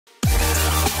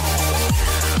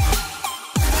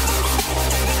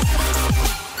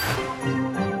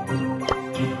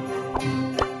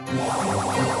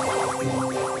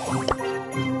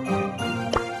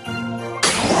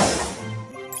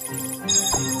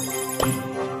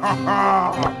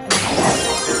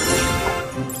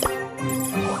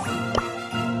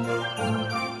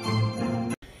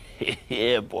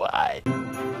Yeah, boy.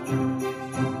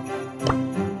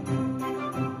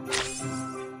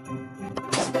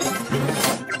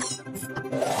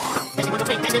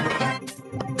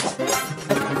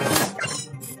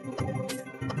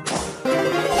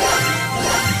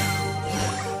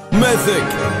 Mythic!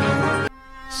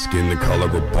 Skin the color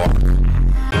of bark.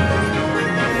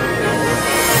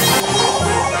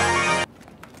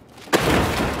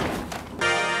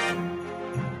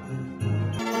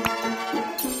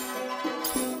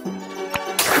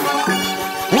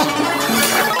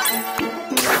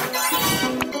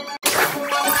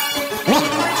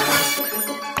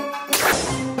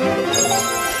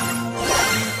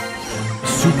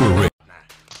 Super rare.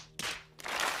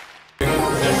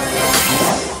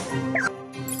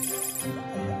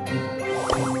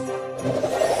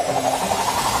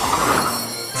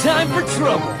 Time for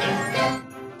trouble!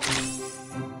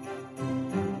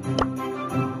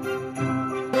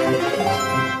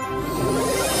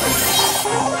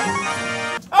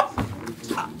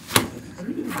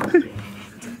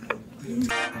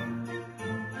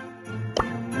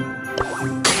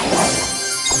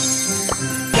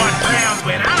 What rounds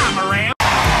when I'm around?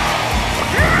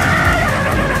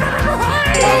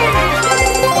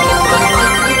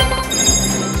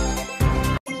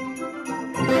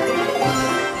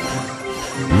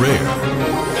 Rare.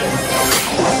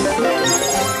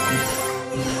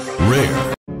 Rare.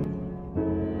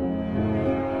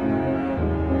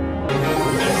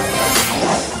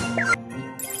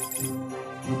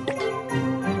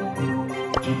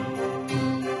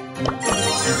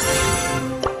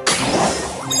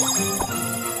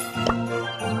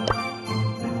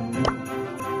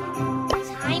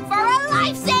 Time for a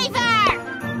lifesaver!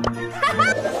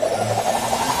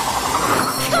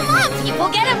 Come on, people,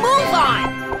 get a move on!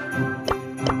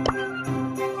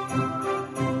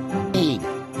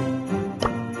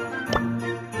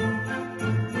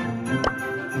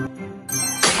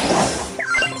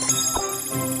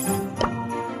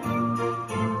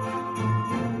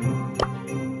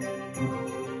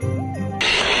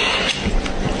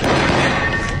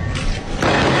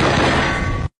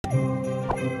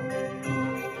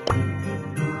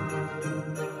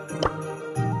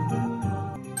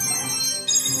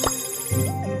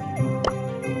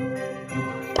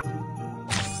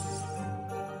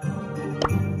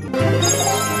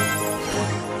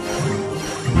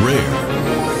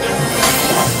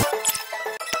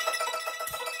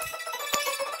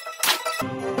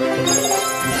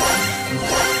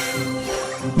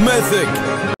 Mythic!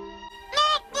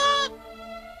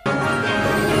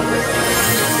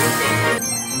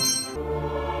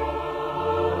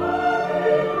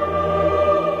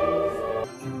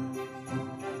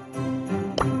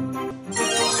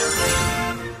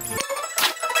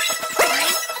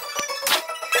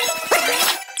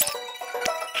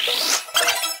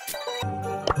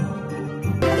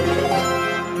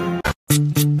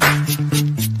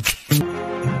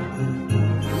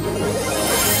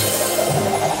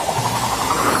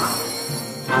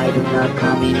 I do not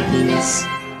come in peace.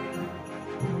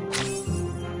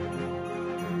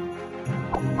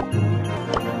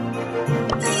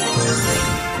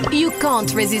 You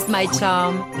can't resist my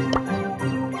charm.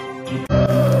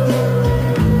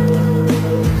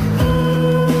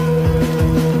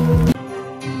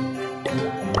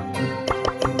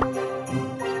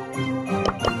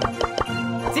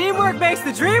 Teamwork makes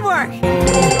the dream work!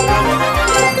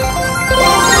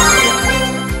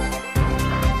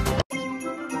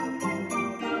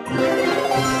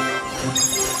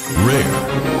 Rare.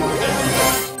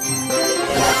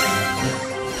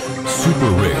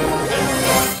 Super rare.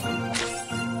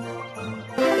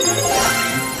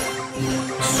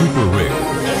 Super rare.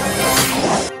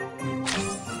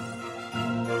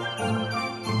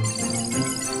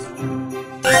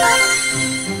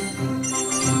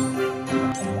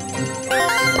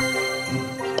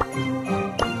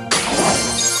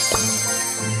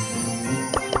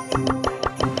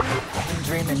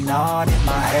 Dreaming on in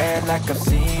my head like I've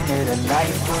seen it. A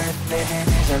life worth living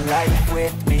is a life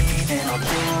with meaning. I'll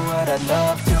do what I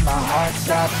love till my heart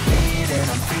stops beating.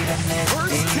 I'm feeding this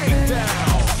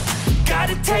demon. Got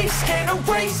a taste, can't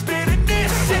erase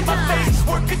bitterness in my face.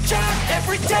 Work a job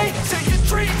every day till your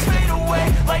dreams fade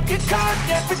away. Like a card,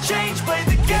 never change. Play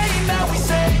the game that we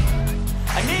say.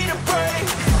 I need a break.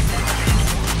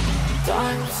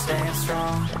 Time staying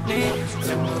strong. Need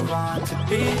to move on to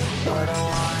be what I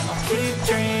want. I'll keep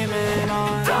dreaming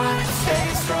on. Time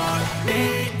staying strong.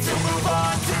 Need to move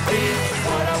on to be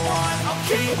what I want. I'll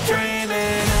keep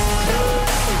dreaming on.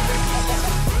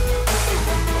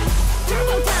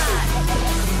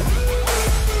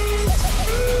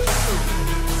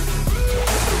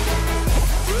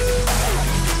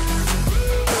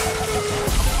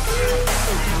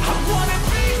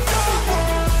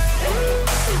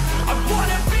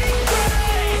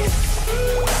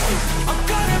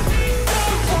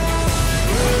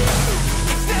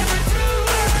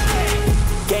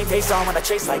 on when I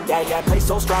chase like that. Yeah, I play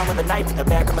so strong with a knife in the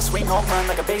back. I'ma swing home run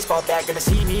like a baseball bat. Gonna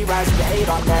see me rise if you hate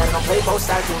on that. I don't play both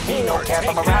sides, doing me no cap.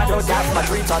 I'm around or die for my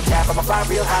dreams on tap. I'ma fly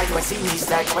real high, you ain't see me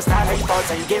slack. No, it's not how you fall, it's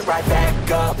how you get right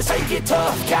back up. That's how you get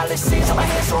tough. Calluses on my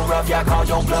hands so rough, yeah, I call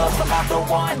your bluff. I'm not the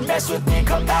one, mess with me,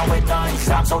 come down with none. Cause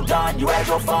I'm so done, you had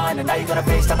your fun. And now you're gonna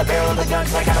face down the barrel of the gun.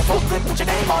 Cause I got a full clip, put your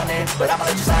name on it. But I'ma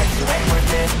let you slide cause you ain't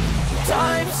worth it.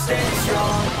 Time stays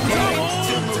strong, need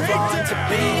to move on to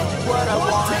be what I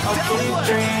want. I'll keep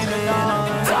dreaming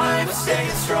on. Time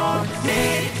stays strong,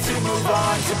 need to move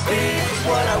on to be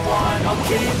what I want. I'll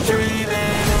keep dreaming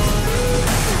on.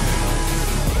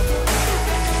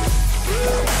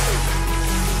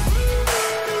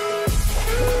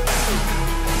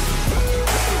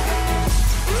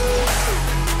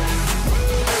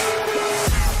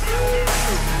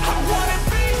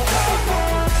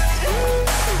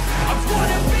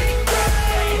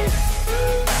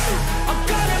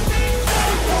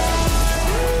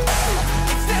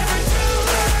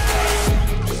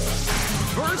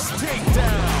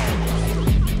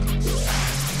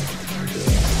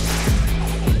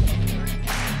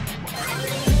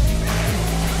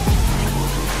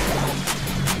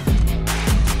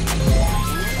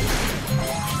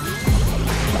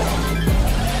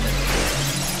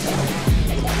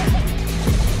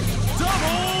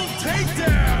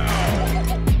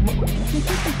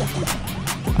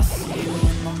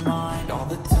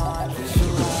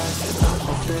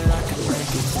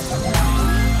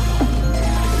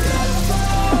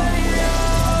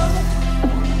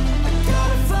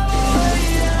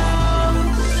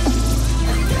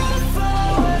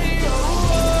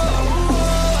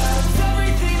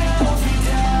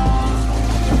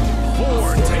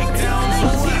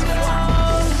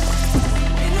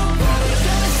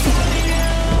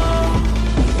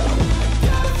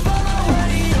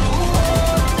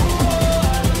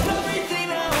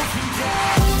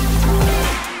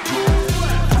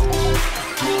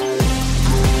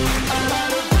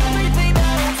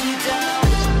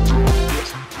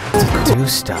 Do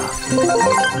stuff.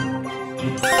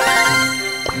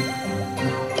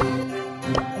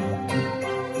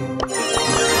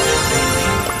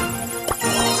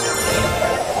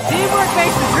 Teamwork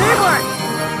makes the dream work!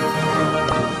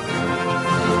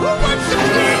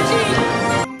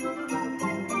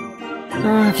 I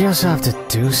guess I'll have to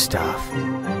do stuff.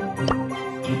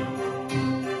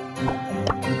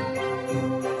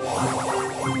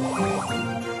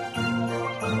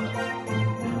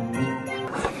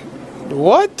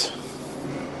 What?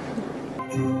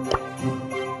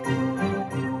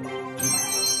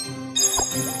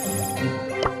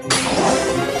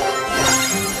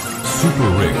 Super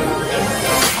rare.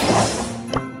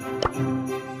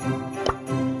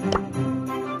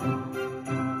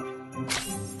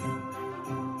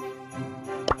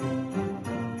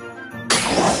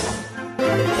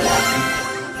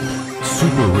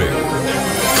 Super rare.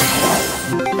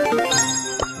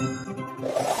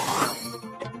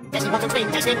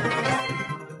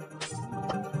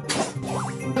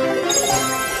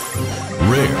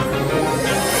 Rare.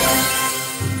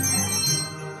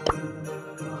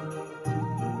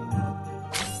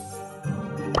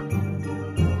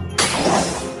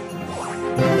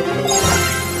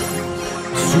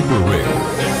 Super rare.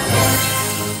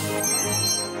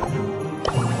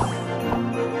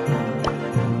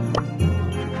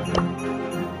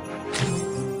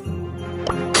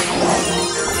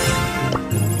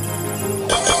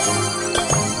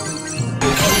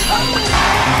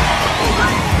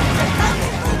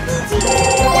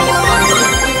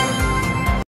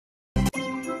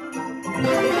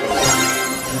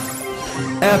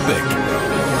 Epic.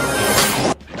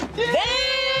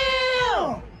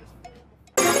 Damn!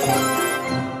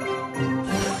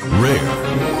 Rare.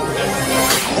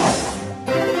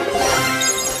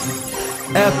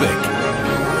 Epic.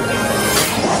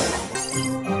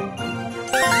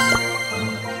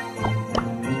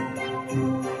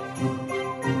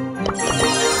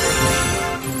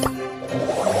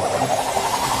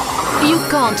 You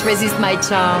can't resist my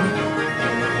charm.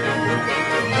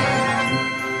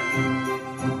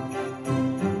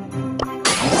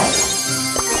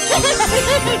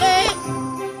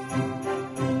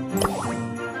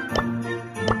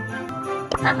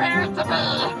 Prepare to be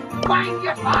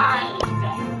magnified!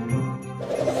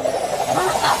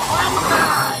 Who's the one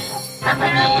guy?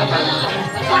 Prepare to be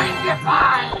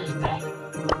magnified!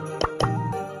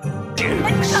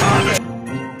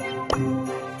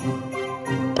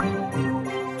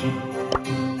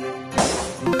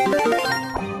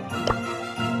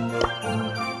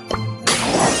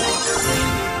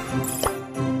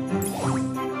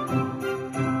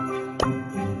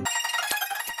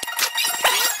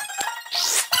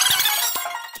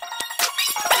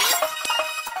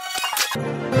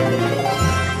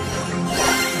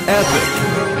 Epic.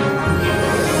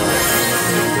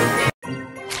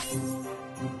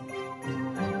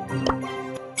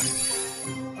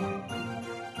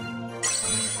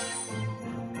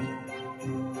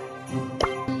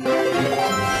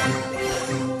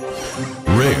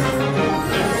 Rare.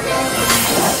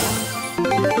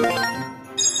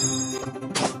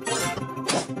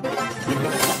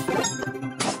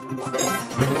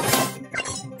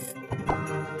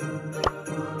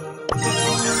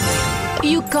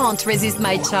 You can't resist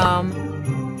my charm.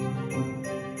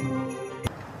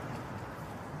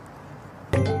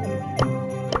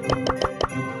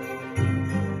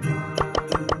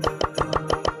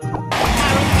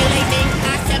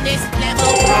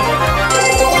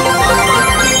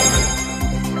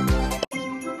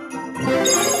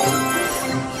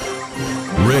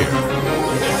 Rare.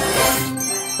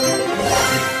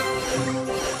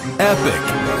 Epic.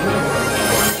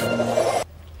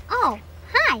 Oh,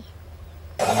 hi.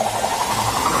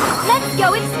 Let's go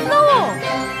explore.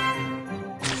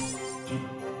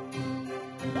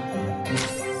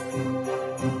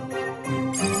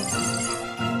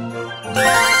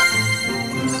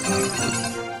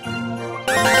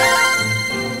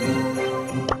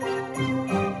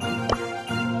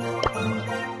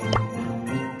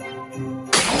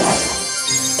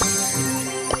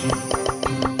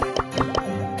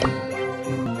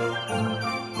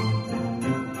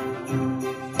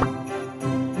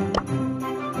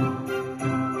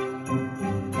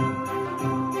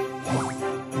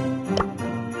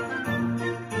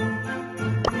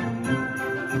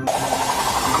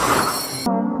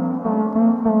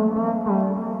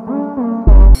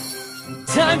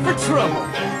 Time for trouble.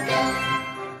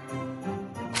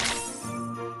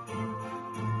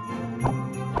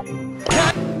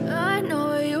 I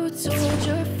know you told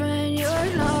your friend you're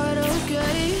not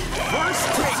okay. First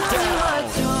Tell me takedown.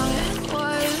 what's wrong and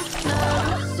why you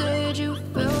never said you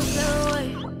felt that way.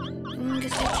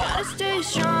 Guess you're trying to stay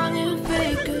strong and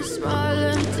fake a smile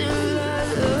until I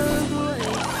look away.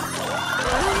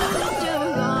 But too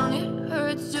long, it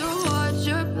hurts to watch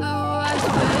your blue eyes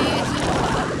fade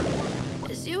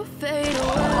as you fade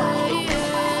away.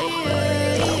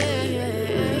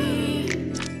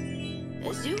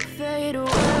 As you fade away.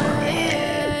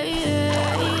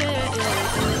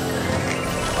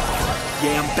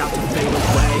 Yeah, I'm about to fade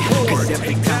away. Cause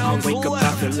every time I wake up I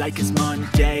feel like it's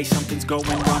Monday. Something's going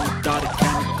wrong with all the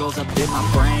chemicals up in my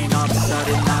brain. All of a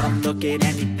sudden I don't look at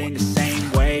anything the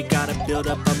same way. Gotta build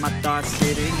up of my thoughts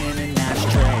sitting in an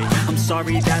ashtray. I'm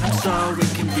sorry that I'm so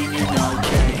inconvenient,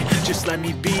 okay. Just let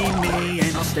me be me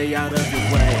and I'll stay out of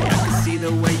your way. I can see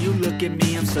the way you look at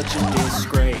me, I'm such a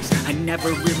disgrace. I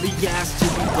never really asked to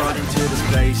be brought into this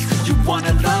place. You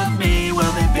wanna love me?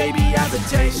 Well then baby have a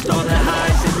taste. All the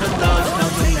highs and the lows, no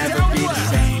you'll never be the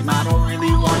same. I don't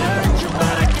really wanna hurt you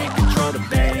but I can't control the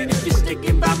pain. If you're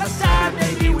sticking by my side,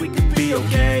 maybe we could be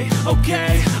okay.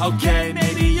 Okay, okay,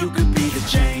 maybe you could be the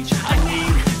change I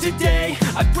need today.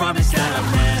 I promise that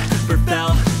I've never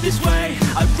felt this way.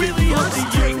 I really hope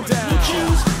that you will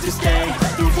choose to stay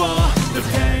through all the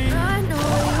pain. I know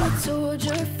you told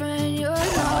your friend you're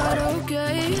not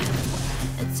okay.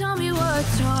 And tell me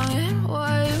what's wrong and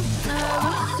why you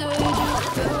never said you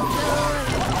felt that way.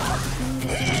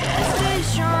 Guess you try to stay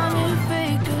strong and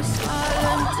fake a smile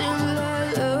until I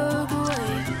look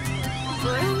away.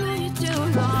 But it made you too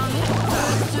long, it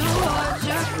hurts to watch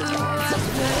your blue eyes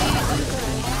fade to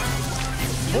gray.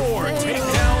 4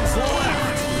 takedowns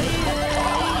left.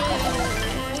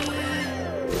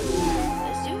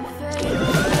 As you fade away. As you fade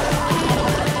away.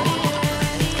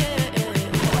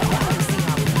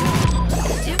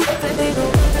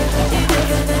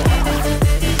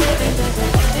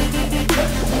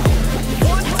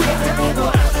 One takedown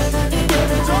left.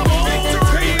 Double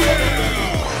victory.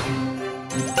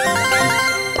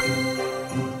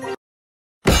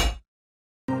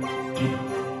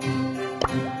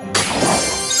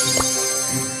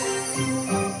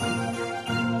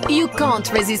 You can't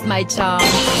resist my charm.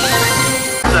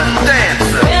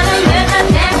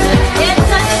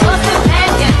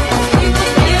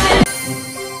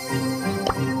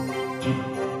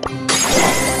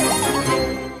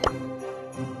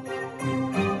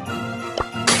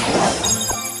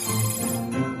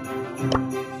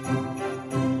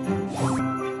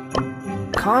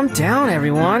 Calm down,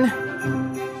 everyone.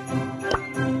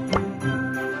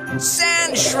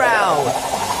 Sand Shroud.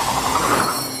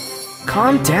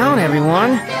 Calm down,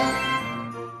 everyone.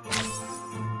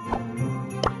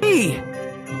 Hey!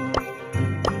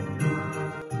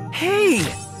 Hey!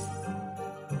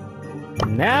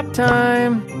 Nap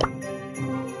time.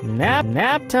 Nap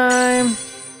time.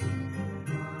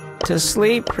 to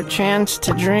sleep, perchance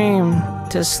to dream.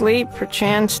 To sleep,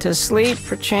 perchance to sleep,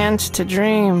 perchance to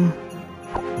dream.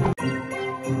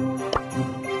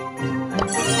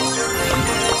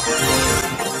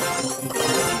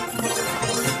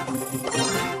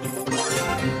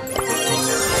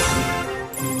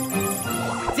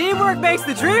 Teamwork makes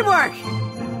the dream work!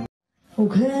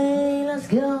 Okay, let's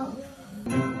go.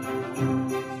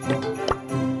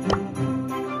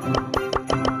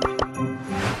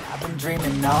 I've been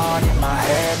dreaming on in my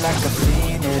head like I've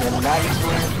seen it. A life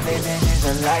worth living is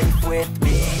a life with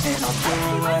meaning. I'll do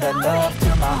what I love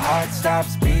till my heart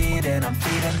stops beating. I'm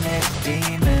feeding this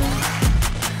demon.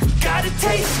 Got a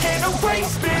taste, can't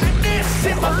erase bitterness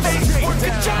in my face. Work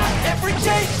a job every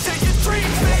day till your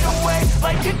dreams fade away.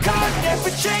 Like a card,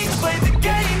 never change. Play the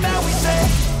game that we say.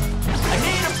 I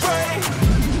need a break.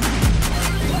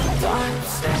 I'm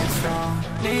staying strong.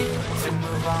 Need to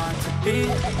move on to be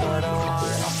what I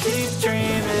want. I'll keep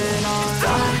dreaming on.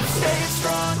 I'm staying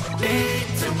strong. Need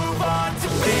to move on to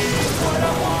be what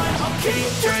I want. I'll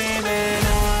keep dreaming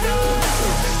on.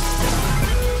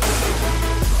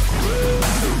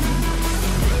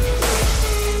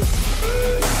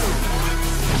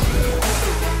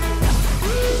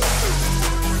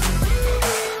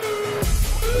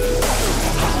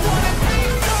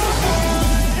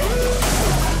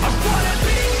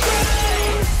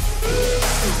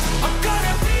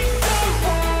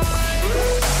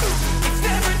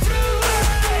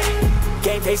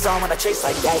 Face on when I chase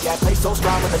like that, yeah, I play so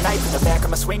strong with a knife in the back.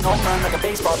 I'ma swing home run like a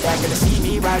baseball bat. Gonna see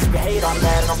me rise, you can hate on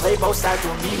that. I don't play both sides,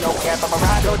 doing me no cap. I'm a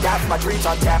ride or die for my dreams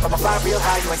on tap. I'ma fly real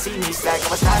high, you ain't see me slack.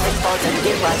 I'ma start making balls and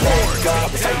get right back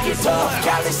up. It's how you get tough,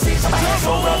 calluses on my hands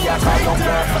so rough. Yeah, I cry, don't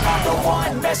bluff, but I'm the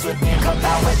one. Mess with me and come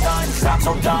out with none, cause I'm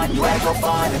so done. You had your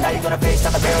fun, and now you're gonna face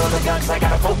down the barrel of the gun. Cause I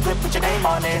got a full clip with your name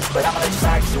on it, but I'ma let you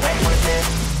slide cause you ain't worth it.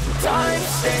 Time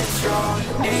staying strong,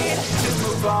 need to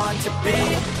move on to be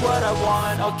what I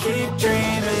want. I'll keep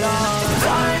dreaming on.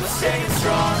 Time staying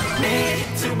strong, need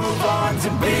to move on to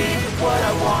be what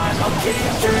I want. I'll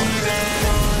keep dreaming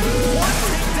on. One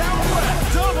takedown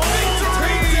left. Double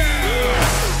victory.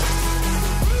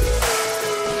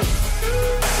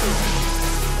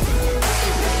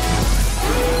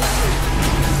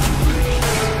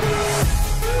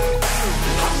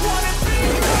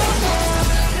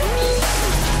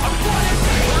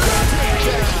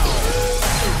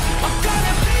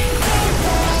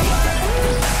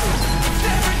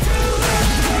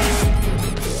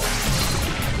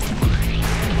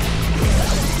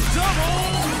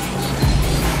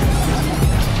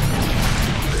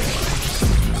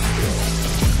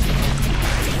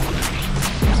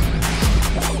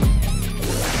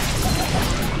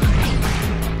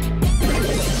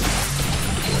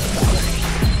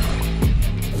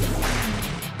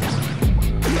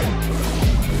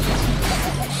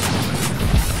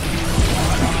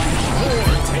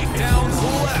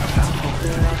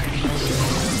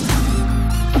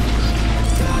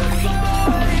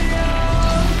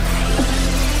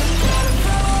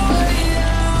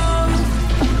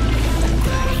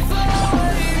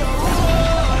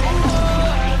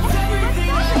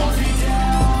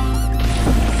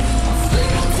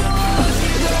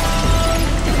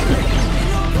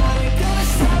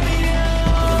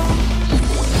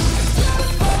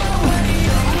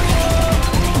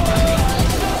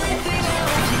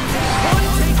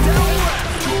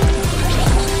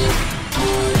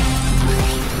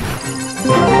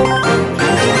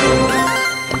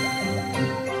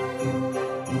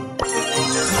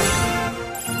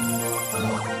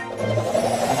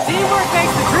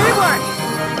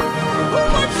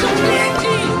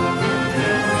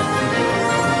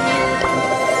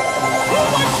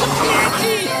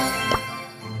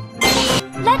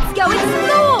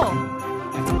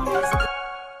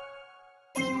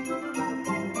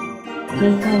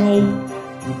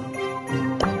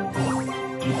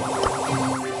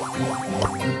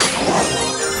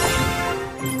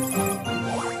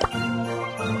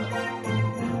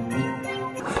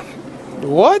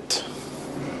 What?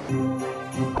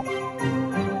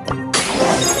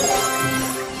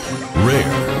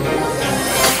 Rare.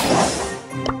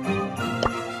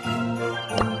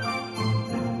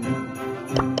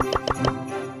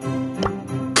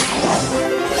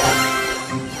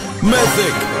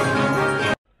 Mythic.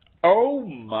 Oh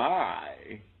my.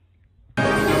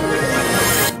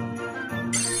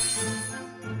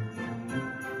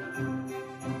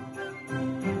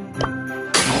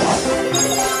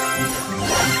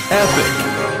 Epic.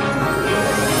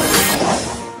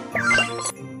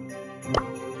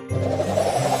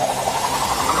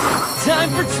 Time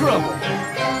for trouble.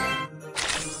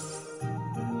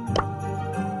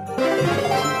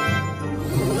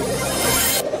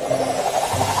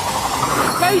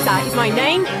 Rosa is my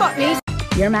name, botany's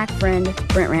Your Mac friend,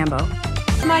 Brent Rambo.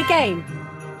 my game.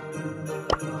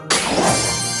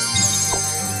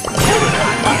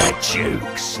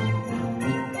 Jukes.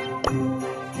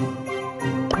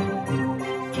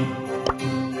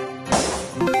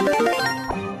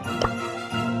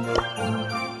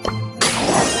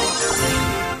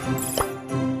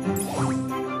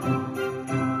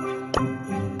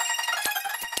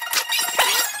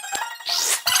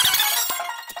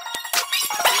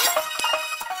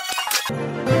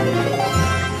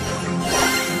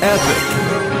 Epic.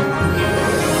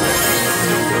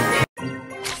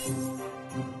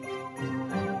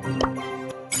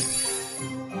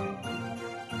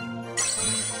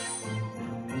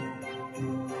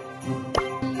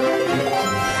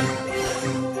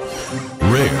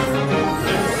 Rare.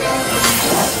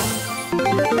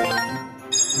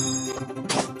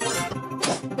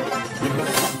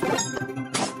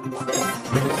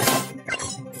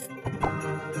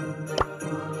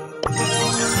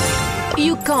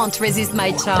 You can't resist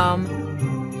my charm.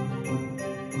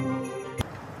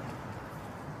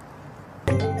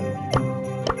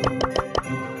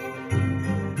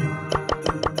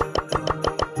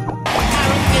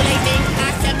 Calculating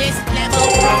happiness level.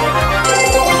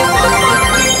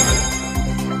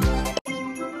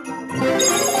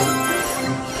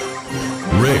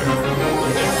 Rare.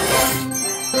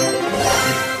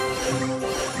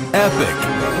 Epic.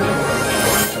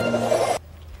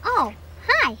 Oh,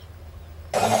 hi.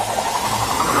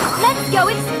 Let's go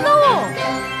explore.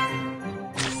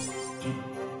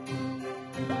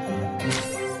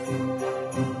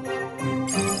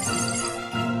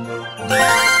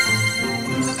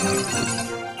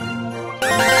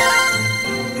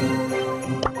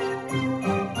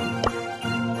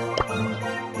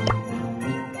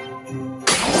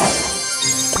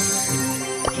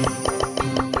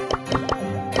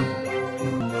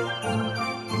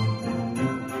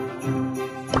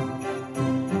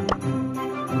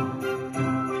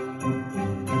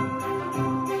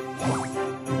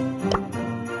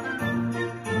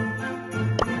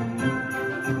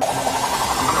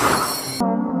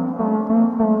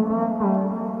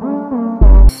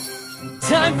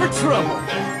 Time for trouble.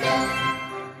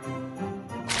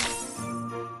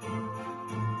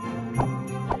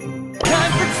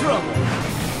 Time for trouble.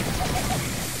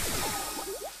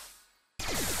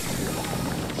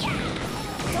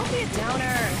 Don't be a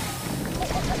downer.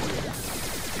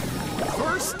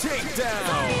 First takedown.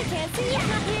 Sorry, I can't see you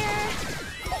from here.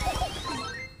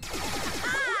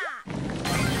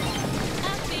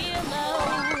 I feel low.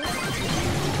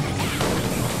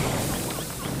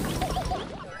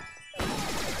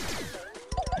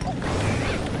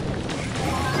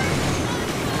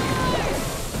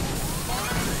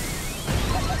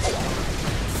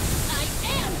 I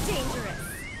am dangerous.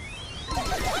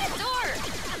 What a dork!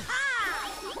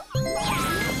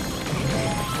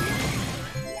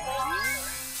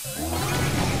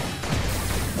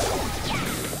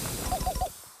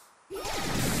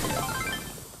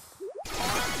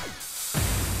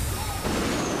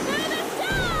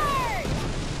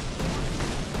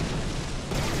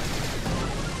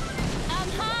 I'm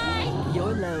high.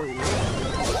 You're low.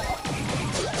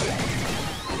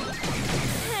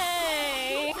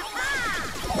 Hey.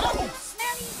 Oh,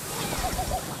 hey.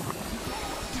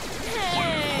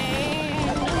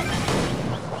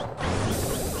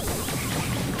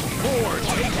 4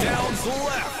 takedowns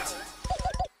left.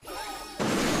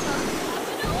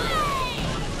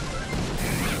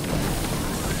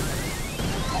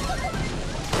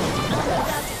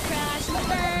 About to crash and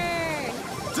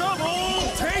burn. Double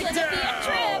Gonna be a takedown.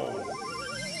 trip.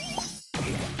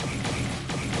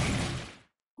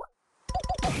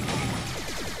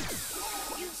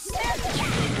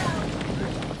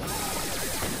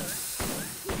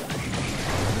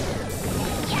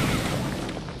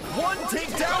 One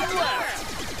takedown left.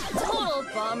 Total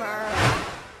bummer.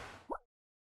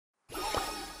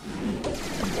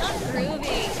 Not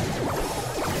groovy.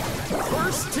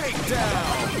 First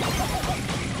takedown.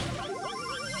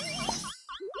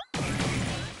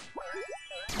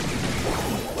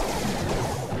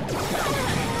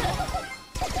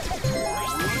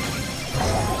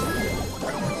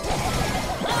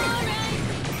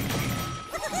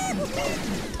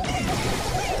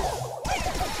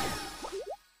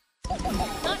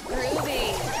 Not groovy.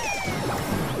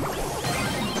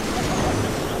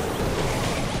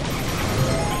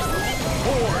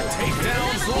 4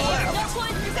 takedowns No left.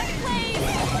 points for second place.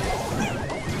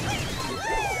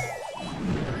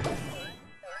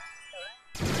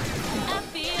 I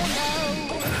feel low.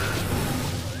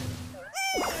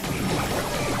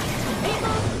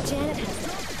 People, Janet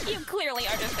has. You clearly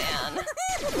are a fan.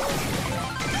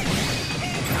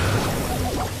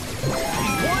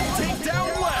 One takedown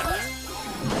left.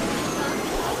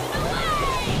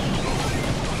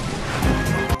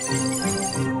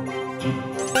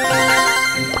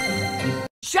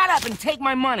 Shut up and take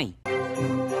my money.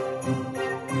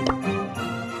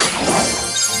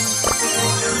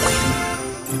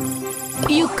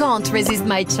 You can't resist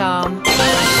my charm.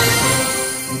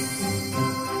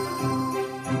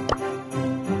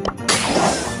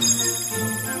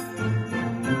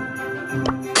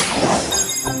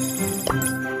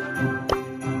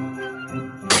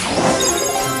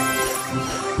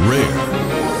 Rare.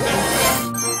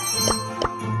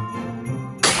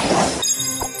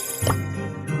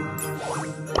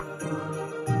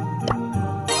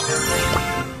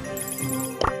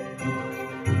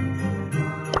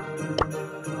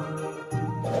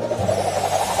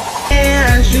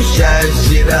 You should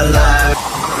see the light.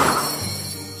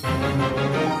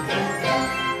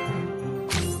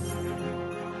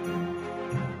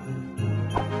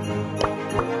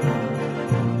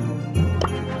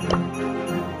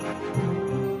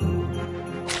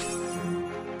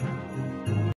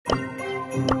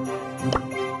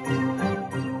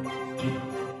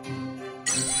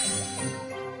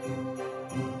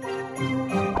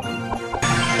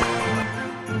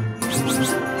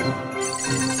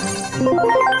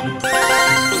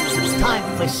 Time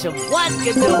for some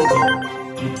wackadoodle.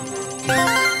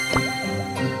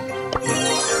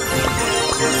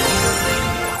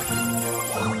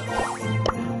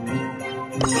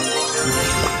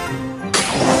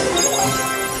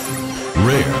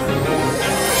 Rare.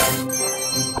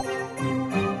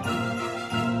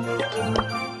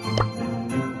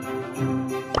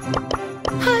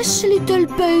 Hush, little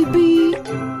baby.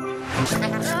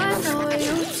 I know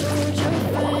you told your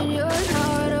friend you're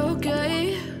not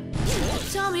okay.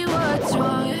 Tell me what's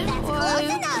wrong and why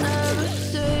you never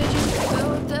said you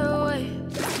felt that way.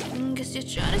 Guess you're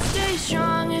trying to stay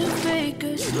strong and fake a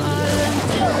smile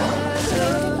until I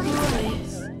look away.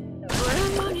 But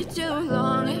I've known you too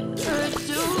long, it hurts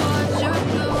to watch your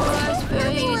blue eyes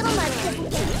fade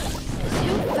as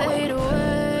you fade away.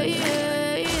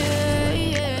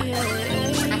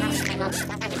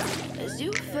 As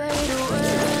you fade away.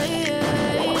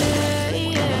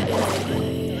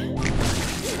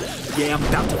 Yeah, I'm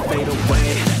about to fade away,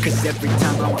 cause every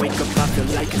time I wake up I feel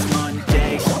like it's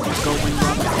Monday. Something's going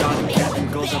wrong, my thought and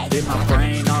cabin goes up in my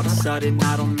brain. All of a sudden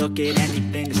I don't look at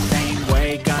anything the same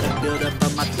way. Gotta build up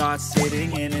of my thoughts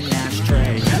sitting in an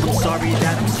ashtray. I'm sorry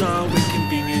that I'm so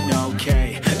inconvenient,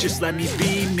 okay. Just let me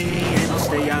be me and I'll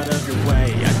stay out of your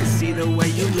way. I can see the way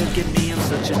you look at me, I'm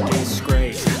such a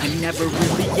disgrace. I never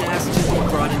really asked to be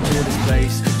brought into this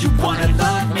place. You wanna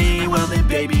love me? Well then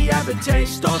baby have a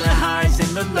taste. All the highs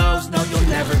and the lows, no you'll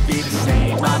never be the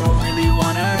same. I don't really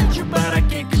wanna hurt you but I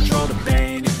can't control the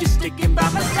pain. If you're sticking by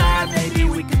my side maybe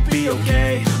we could be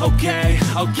okay. Okay,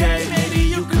 maybe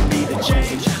you could be the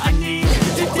change I need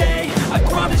today. I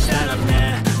promise that I've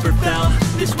never felt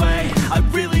this way. I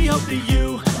really hope that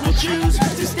you will choose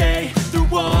to stay through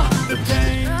all the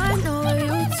pain. I know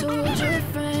you told your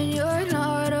friend you're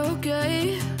not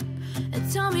okay.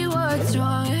 And tell me what's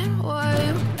wrong and why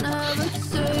you never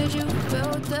said you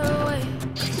felt that way.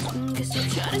 Guess you're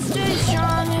trying to stay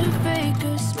strong and fake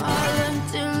a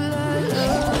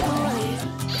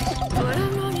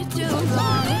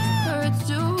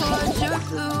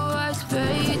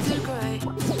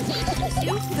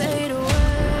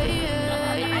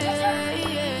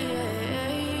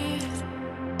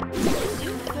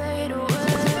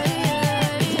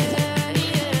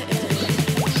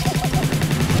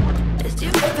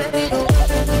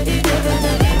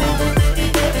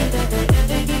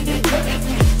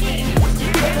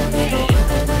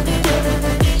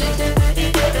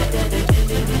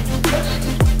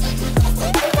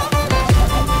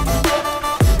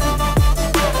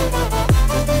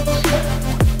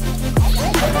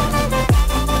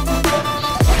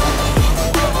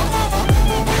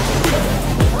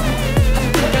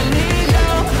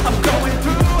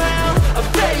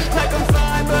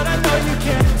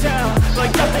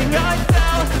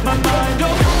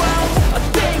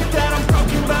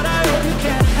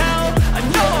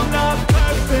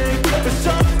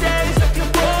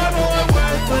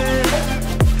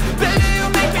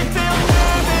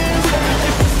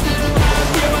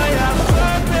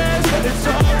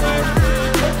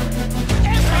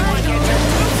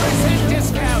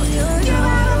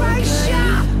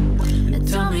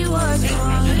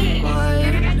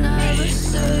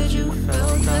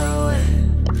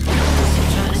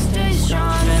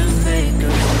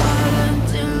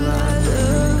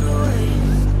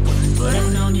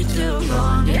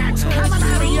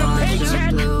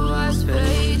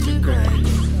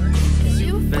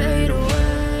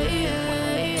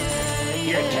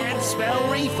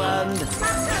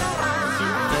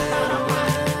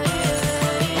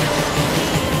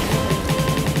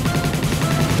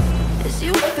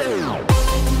You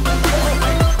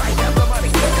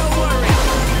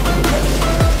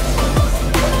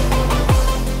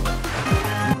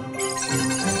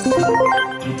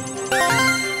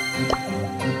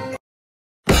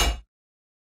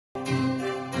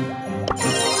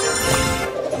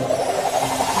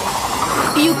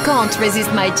can't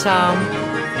resist my charm.